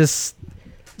 it's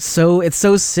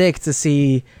so sick to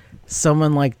see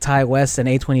someone like Ty West and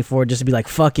A24 just be like,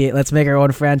 fuck it, let's make our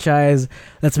own franchise,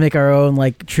 let's make our own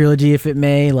like trilogy if it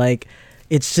may. Like,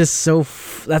 it's just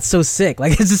that's so sick.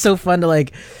 Like, it's just so fun to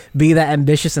like be that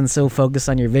ambitious and so focused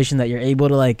on your vision that you're able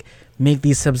to like make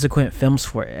these subsequent films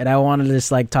for it. And I wanted to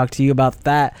just like talk to you about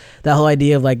that whole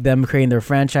idea of like them creating their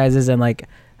franchises, and like,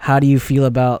 how do you feel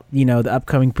about, you know, the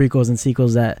upcoming prequels and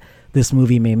sequels that this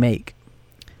movie may make?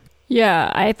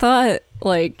 Yeah, I thought,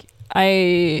 like,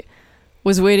 I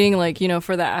was waiting, like, you know,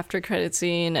 for the after credit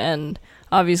scene, and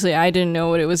obviously I didn't know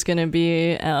what it was going to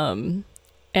be.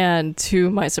 And to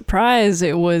my surprise,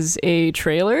 it was a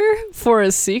trailer for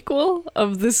a sequel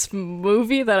of this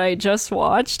movie that I just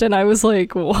watched, and I was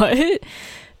like, what?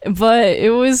 But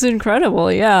it was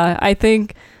incredible. Yeah, I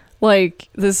think, like,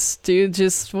 this dude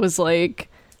just was like,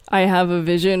 I have a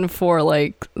vision for,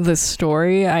 like, the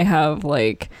story. I have,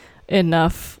 like,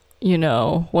 enough, you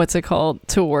know, what's it called,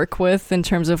 to work with in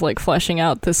terms of like fleshing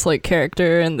out this like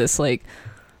character and this like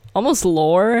almost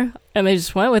lore, and they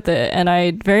just went with it, and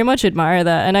I very much admire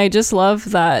that. And I just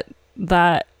love that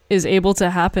that is able to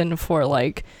happen for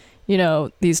like, you know,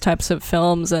 these types of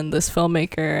films and this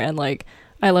filmmaker. And like,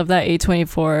 I love that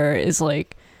A24 is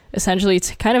like essentially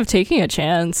kind of taking a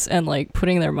chance and like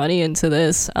putting their money into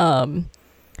this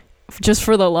just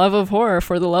for the love of horror,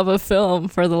 for the love of film,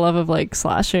 for the love of like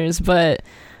slashers. But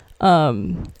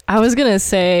I was gonna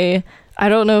say, I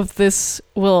don't know if this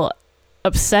will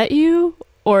upset you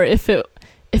or if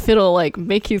it'll like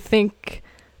make you think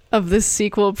of this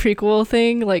sequel prequel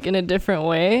thing like in a different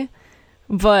way.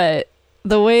 But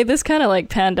the way this kind of like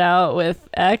panned out with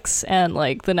X and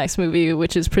like the next movie,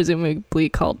 which is presumably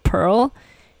called Pearl,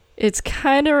 it's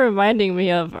kind of reminding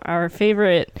me of our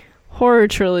favorite horror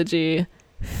trilogy,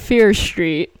 Fear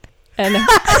Street. And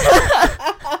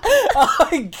oh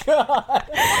my god.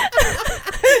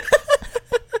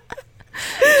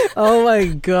 Oh my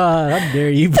god, how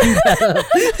dare you bring that up?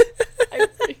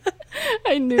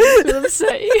 I knew this would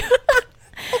upset you.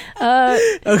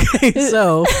 Okay,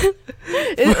 so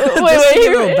wait, give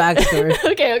a backstory.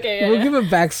 Okay, we'll give a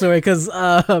backstory, because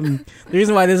the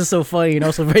reason why this is so funny and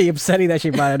also very upsetting that she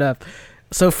brought it up.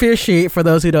 So Fear Street, for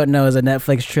those who don't know, is a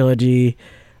Netflix trilogy.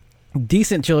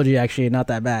 Decent trilogy, actually, not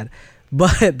that bad.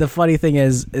 But the funny thing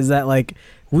is that like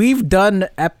we've done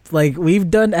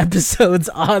episodes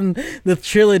on the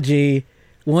trilogy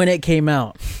when it came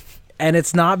out, and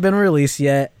it's not been released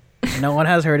yet. No one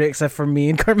has heard it except for me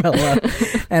and Carmela,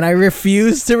 and I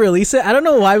refuse to release it. I don't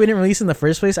know why we didn't release it in the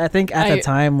first place. I think at the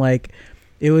time, like,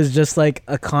 it was just like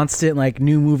a constant like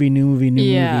new movie.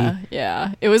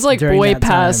 Yeah. It was like way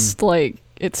past like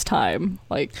its time.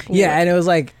 Like, yeah, and it was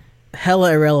like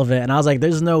hella irrelevant, and I was like,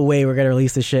 there's no way we're gonna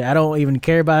release this shit. I don't even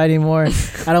care about it anymore.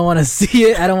 I don't want to see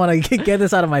it. I don't want to get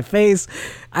this out of my face.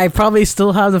 I probably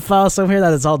still have the file somewhere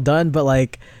that it's all done, but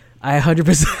like I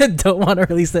 100% don't want to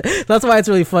release it. That's why it's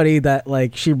really funny that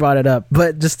like she brought it up.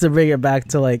 But just to bring it back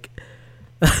to like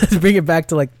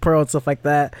Pearl and stuff like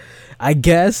that, I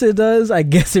guess it does. I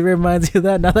guess it reminds you of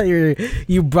that. Now that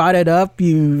you brought it up,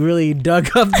 you really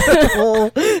dug up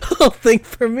the whole thing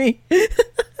for me.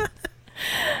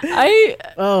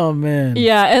 Oh man.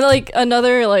 Yeah, and like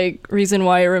another like reason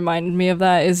why it reminded me of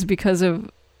that is because of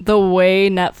the way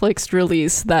Netflix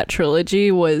released that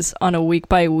trilogy was on a week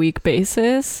by week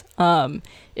basis.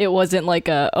 It wasn't like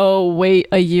wait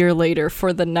a year later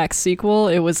for the next sequel.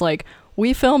 It was like,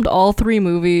 we filmed all 3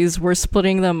 movies, we're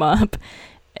splitting them up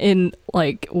in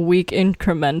like week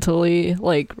incrementally,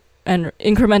 like, and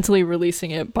incrementally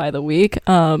releasing it by the week.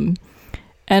 And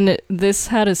this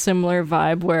had a similar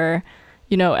vibe where,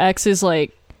 you know, X is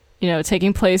like, you know,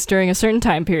 taking place during a certain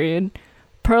time period.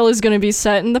 Pearl is going to be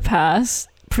set in the past.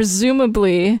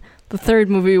 presumably the third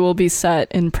movie will be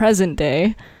set in present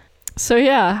day. So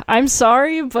yeah, I'm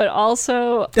sorry, but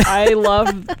also I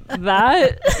love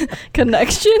that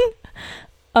connection.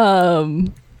 But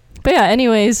yeah,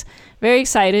 anyways, very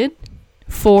excited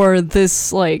for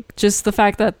this, like, just the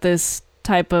fact that this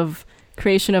type of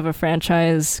creation of a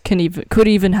franchise could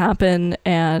even happen,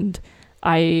 and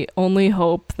I only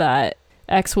hope that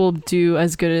X will do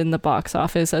as good in the box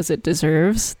office as it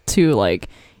deserves to, like,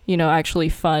 you know, actually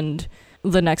fund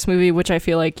the next movie, which I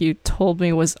feel like you told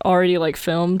me was already, like,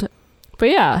 filmed. But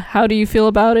yeah, how do you feel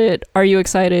about it? Are you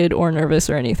excited or nervous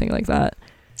or anything like that?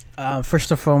 First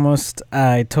and foremost,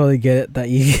 I totally get it that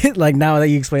you like, now that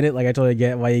you explained it, like, I totally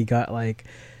get why you got like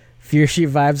Fear Street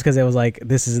vibes, because it was like,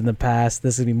 this is in the past,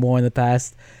 this is gonna be more in the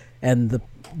past, and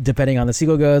depending on the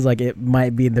sequel goes, like, it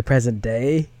might be in the present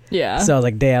day. Yeah. So I was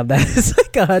like, damn, that is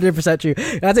like 100% true.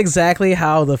 That's exactly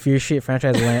how the Fear Street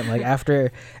franchise went. Like,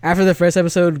 after the first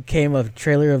episode came a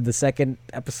trailer of the second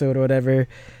episode or whatever.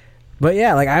 But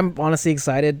yeah, like, I'm honestly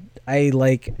excited.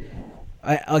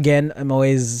 I'm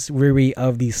always weary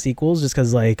of these sequels, just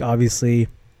because, like, obviously,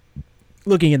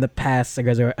 looking in the past,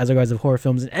 as regards of horror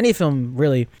films and any film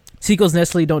really, sequels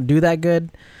necessarily don't do that good.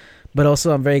 But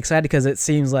also, I'm very excited because it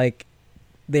seems like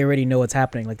they already know what's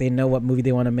happening. Like, they know what movie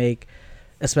they want to make,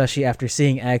 especially after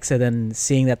seeing X and then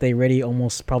seeing that they already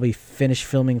almost probably finished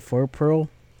filming for Pearl.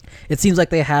 It seems like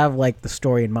they have, like, the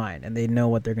story in mind and they know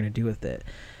what they're going to do with it.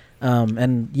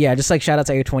 And yeah, just like shout out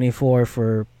to A24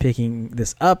 for picking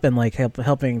this up and like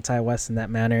helping Ty West in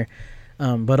that manner.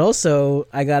 But also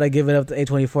I gotta give it up to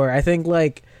A24. I think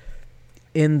like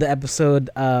in the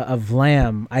episode of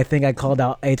Lamb, I think I called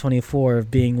out A24 of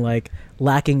being like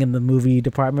lacking in the movie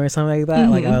department or something like that.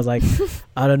 Mm-hmm. Like I was like,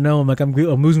 I don't know. I'm like, I'm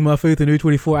losing my faith in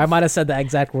A24. I might have said the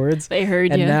exact words. They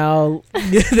heard you. And now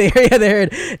they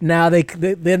heard. Now they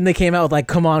came out with like,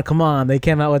 come on. They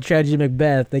came out with Tragedy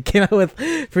Macbeth. They came out with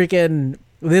freaking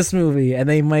this movie, and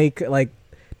they make like,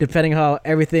 depending how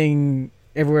everything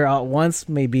everywhere at once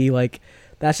may be, like,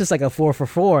 that's just like a 4 for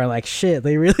 4. Like, shit,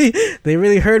 they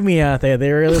really heard me out there.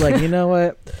 They were really like, you know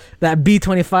what, that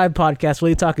B25 podcast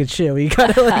really talking shit. We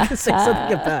gotta like say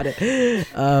something about it.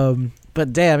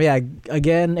 But damn, yeah,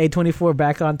 again, A24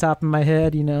 back on top of my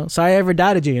head. You know, sorry I ever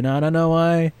doubted you. You know, I don't know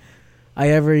why I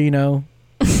ever, you know,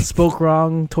 spoke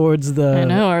wrong towards the. I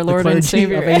know, our Lord and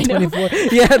Savior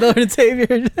A24. Yeah, Lord and Savior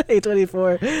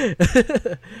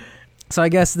A24. So I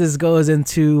guess this goes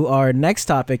into our next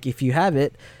topic, if you have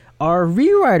it. Our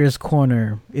Rewriters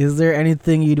Corner. Is there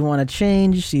anything you'd want to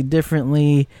change, see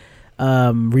differently,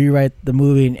 rewrite the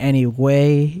movie in any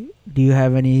way? Do you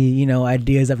have any, you know,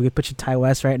 ideas that we could put you Ty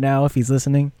West right now if he's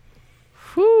listening?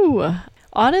 Whew.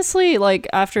 Honestly, like,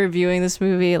 after viewing this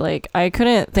movie, like, I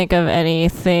couldn't think of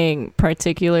anything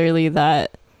particularly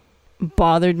that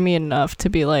bothered me enough to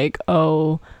be like,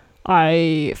 oh,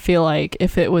 I feel like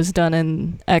if it was done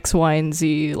in X, Y, and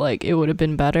Z, like, it would have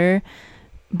been better.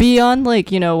 Beyond,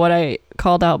 like, you know, what I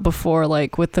called out before,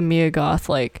 like, with the Mia Goth,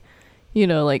 like, you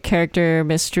know, like, character,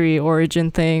 mystery,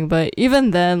 origin thing. But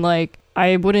even then, like,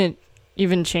 I wouldn't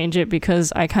even change it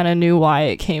because I kind of knew why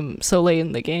it came so late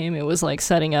in the game. It was, like,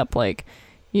 setting up, like,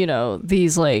 you know,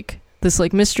 these, like, this,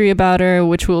 like, mystery about her,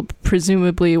 which will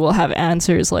presumably will have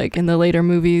answers, like, in the later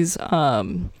movies.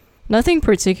 Nothing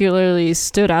particularly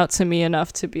stood out to me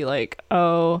enough to be like,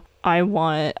 oh,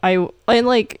 and,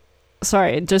 like,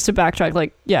 sorry, just to backtrack,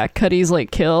 like, yeah, Cuddy's,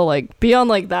 like, kill, like, beyond,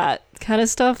 like, that kind of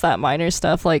stuff, that minor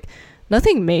stuff, like,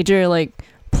 nothing major, like,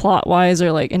 plot-wise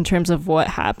or, like, in terms of what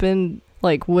happened,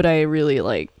 like, would I really,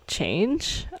 like,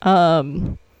 change?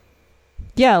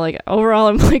 Yeah, like, overall,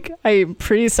 I'm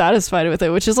pretty satisfied with it,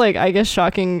 which is, like, I guess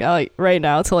shocking, like, right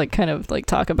now to, like, kind of, like,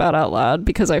 talk about out loud,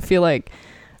 because I feel like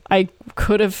I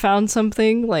could have found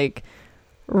something, like,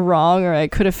 wrong, or I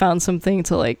could have found something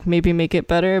to, like, maybe make it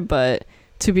better, but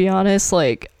to be honest,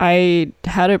 like, I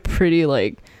had a pretty,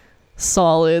 like,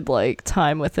 solid, like,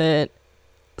 time with it.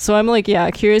 So I'm, like,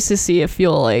 yeah, curious to see if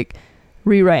you'll, like,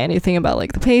 rewrite anything about,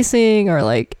 like, the pacing or,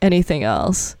 like, anything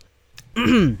else.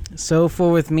 So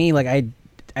with me, like,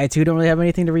 I too don't really have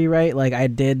anything to rewrite. Like, I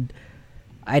did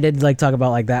like talk about,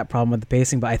 like, that problem with the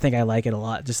pacing, but I think I like it a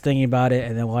lot. Just thinking about it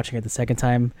and then watching it the second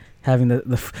time, having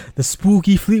the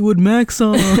spooky Fleetwood Mac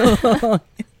song.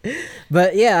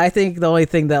 But yeah, I think the only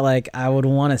thing that, like, I would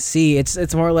want to see,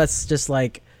 it's more or less just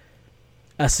like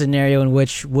a scenario in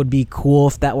which would be cool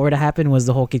if that were to happen, was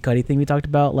the whole Kid Cudi thing we talked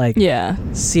about, like, yeah,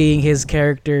 seeing his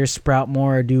character sprout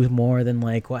more or do more than,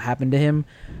 like, what happened to him,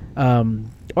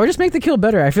 or just make the kill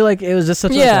better. I feel like it was just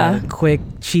such like a quick,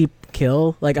 cheap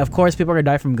kill. Like, of course people are gonna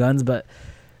die from guns, but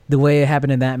the way it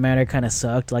happened in that manner kind of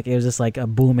sucked. Like, it was just like a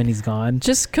boom and he's gone.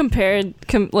 Just compared,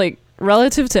 like,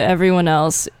 relative to everyone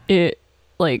else, it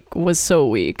like was so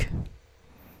weak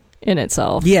in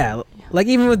itself. Yeah, like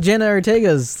even with Jenna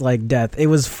Ortega's like death, it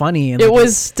was funny and It like,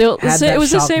 was still it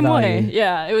was the shock same way. value.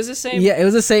 Yeah, it was the same. Yeah, it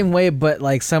was the same way, but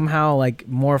like somehow like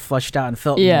more fleshed out and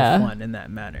felt more fun in that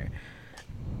manner.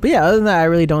 But yeah, other than that, I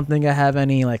really don't think I have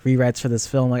any like rewrites for this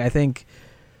film. Like I think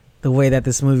the way that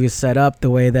this movie is set up, the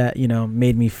way that, you know,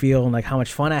 made me feel and like how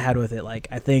much fun I had with it, like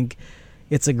I think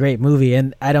it's a great movie.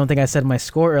 And I don't think I said my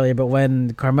score earlier, but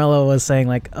when Carmelo was saying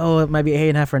like, oh, it might be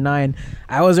 8.5 or 9,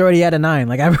 I was already at a 9.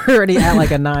 Like I'm already at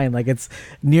like a 9. Like it's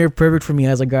near perfect for me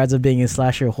as regards of being a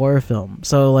slasher horror film.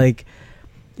 So like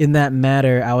in that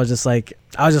matter, I was just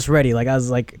ready. Like I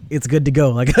was like, it's good to go.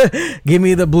 Like give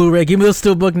me the Blu-ray, give me the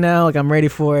Steelbook now. Like I'm ready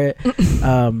for it.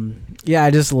 Yeah, I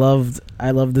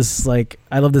love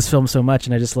this film so much,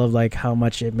 and I just love like how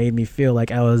much it made me feel like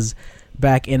I was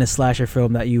back in a slasher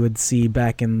film that you would see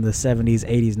back in the 70s,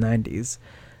 80s,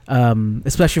 90s.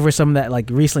 Especially for someone that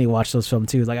like recently watched those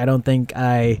films too. Like I don't think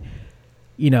I,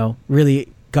 you know,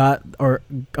 really got or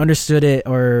understood it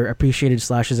or appreciated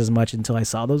slashers as much until I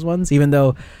saw those ones, even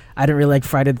though I didn't really like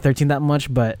Friday the 13th that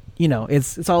much. But you know,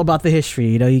 it's all about the history,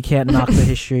 you know, you can't knock the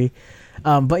history.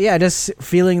 But yeah, just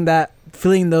feeling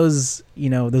those, you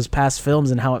know, those past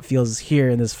films and how it feels here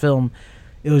in this film,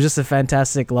 it was just a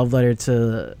fantastic love letter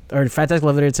to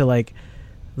like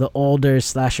the older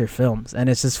slasher films. And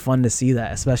it's just fun to see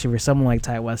that, especially for someone like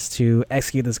Ty West to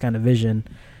execute this kind of vision.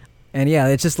 And yeah,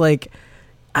 it's just like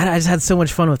I just had so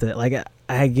much fun with it. Like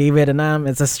I gave it a 9.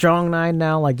 It's a strong 9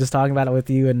 now, like just talking about it with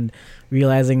you and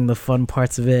realizing the fun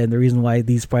parts of it and the reason why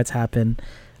these parts happen.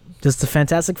 Just a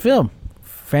fantastic film.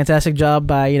 Fantastic job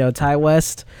by, you know, Ty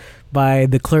West, by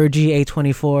the clergy,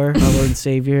 A24, our Lord and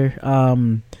Savior.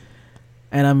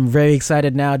 And I'm very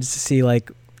excited now just to see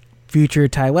like future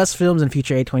Ty West films and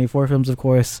future A24 films, of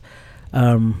course.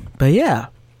 But yeah,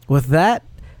 with that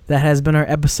has been our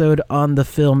episode on the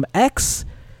film X.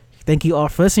 Thank you all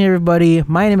for listening, everybody.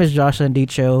 My name is Josh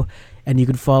Landicho, and you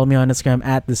can follow me on Instagram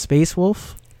at The Space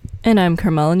Wolf. And I'm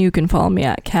Carmel, and you can follow me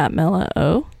at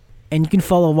CatMella0. And you can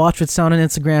follow Watch With Sound on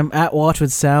Instagram at Watch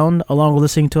With Sound, along with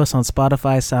listening to us on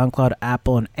Spotify, SoundCloud,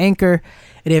 Apple, and Anchor.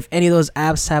 And if any of those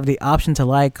apps have the option to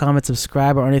like, comment,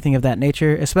 subscribe, or anything of that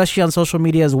nature, especially on social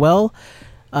media as well,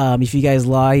 if you guys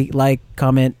like,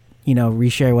 comment, you know,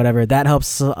 reshare, whatever, that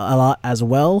helps a lot as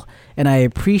well. And I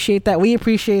appreciate that. We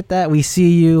appreciate that. We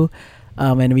see you,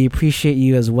 and we appreciate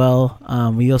you as well.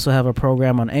 We also have a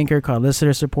program on Anchor called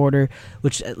Listener Supporter,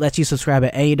 which lets you subscribe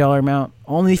at any dollar amount,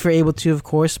 only if you're able to, of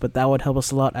course, but that would help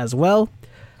us a lot as well.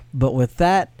 But with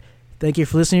that, thank you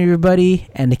for listening, everybody,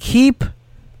 and keep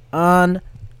on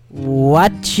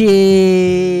watching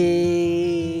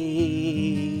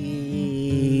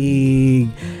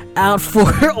out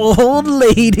for old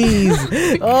ladies.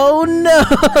 Oh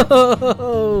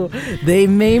no, they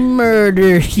may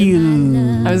murder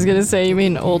you. I was gonna say, you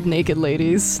mean old naked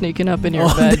ladies sneaking up in your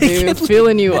bed, dude,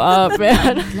 feeling you up,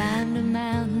 man. Climbed a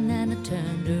mountain and I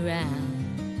turned around,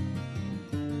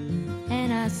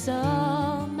 and I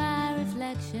saw my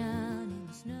reflection in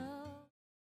the snow.